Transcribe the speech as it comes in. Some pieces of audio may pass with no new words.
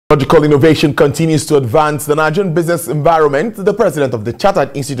Technological innovation continues to advance the Nigerian business environment. The president of the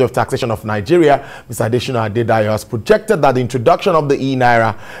Chartered Institute of Taxation of Nigeria, Mr. Adesina Adedayo, has projected that the introduction of the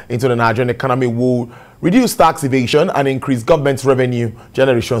e-naira into the Nigerian economy will reduce tax evasion and increase government's revenue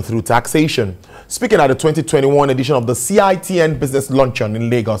generation through taxation. Speaking at the 2021 edition of the CITN Business Luncheon in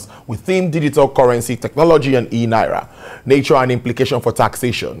Lagos with theme Digital Currency, Technology and e-naira, Nature and Implication for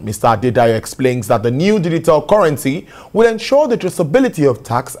Taxation, Mr. Adedayo explains that the new digital currency will ensure the traceability of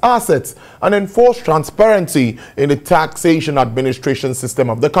tax assets and enforce transparency in the taxation administration system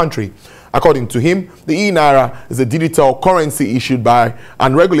of the country. According to him, the e-naira is a digital currency issued by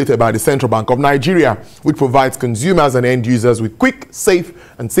and regulated by the Central Bank of Nigeria, which provides consumers and end users with quick, safe,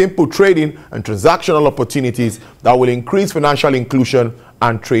 and simple trading and transactional opportunities that will increase financial inclusion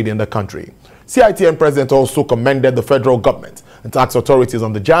and trade in the country. CITN president also commended the federal government and tax authorities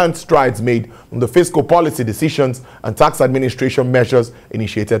on the giant strides made on the fiscal policy decisions and tax administration measures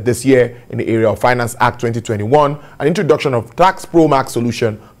initiated this year in the area of Finance Act 2021 and introduction of Tax Pro Max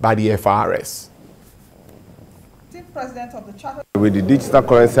solution by the FRS. With the digital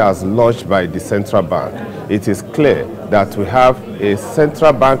currency as launched by the central bank, it is clear that we have a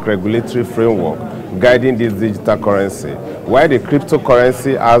central bank regulatory framework guiding this digital currency, while the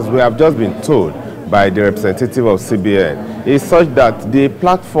cryptocurrency, as we have just been told by the representative of CBN, is such that the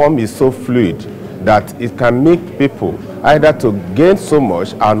platform is so fluid that it can make people either to gain so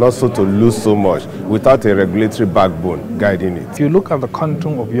much and also to lose so much without a regulatory backbone guiding it. If you look at the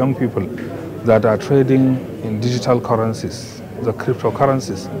quantum of young people that are trading in digital currencies, the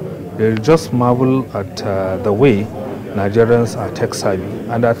cryptocurrencies, they just marvel at the way Nigerians are tech savvy.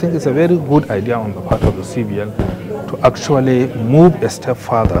 And I think it's a very good idea on the part of the CBN to actually move a step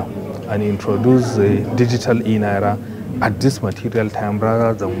further and introduce the digital e-naira at this material time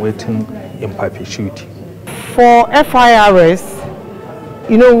rather than waiting in perpetuity. For FIRS,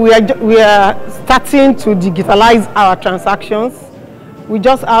 you know, we are starting to digitalize our transactions. We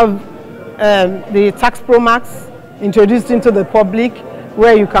just have the Tax Pro Max introduced into the public,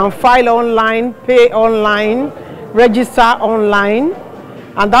 where you can file online, pay online, register online,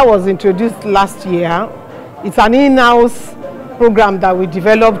 and that was introduced last year. It's an in-house program that we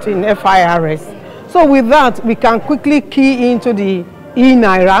developed in FIRS. So with that, we can quickly key into the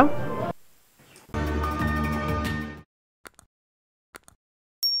e-naira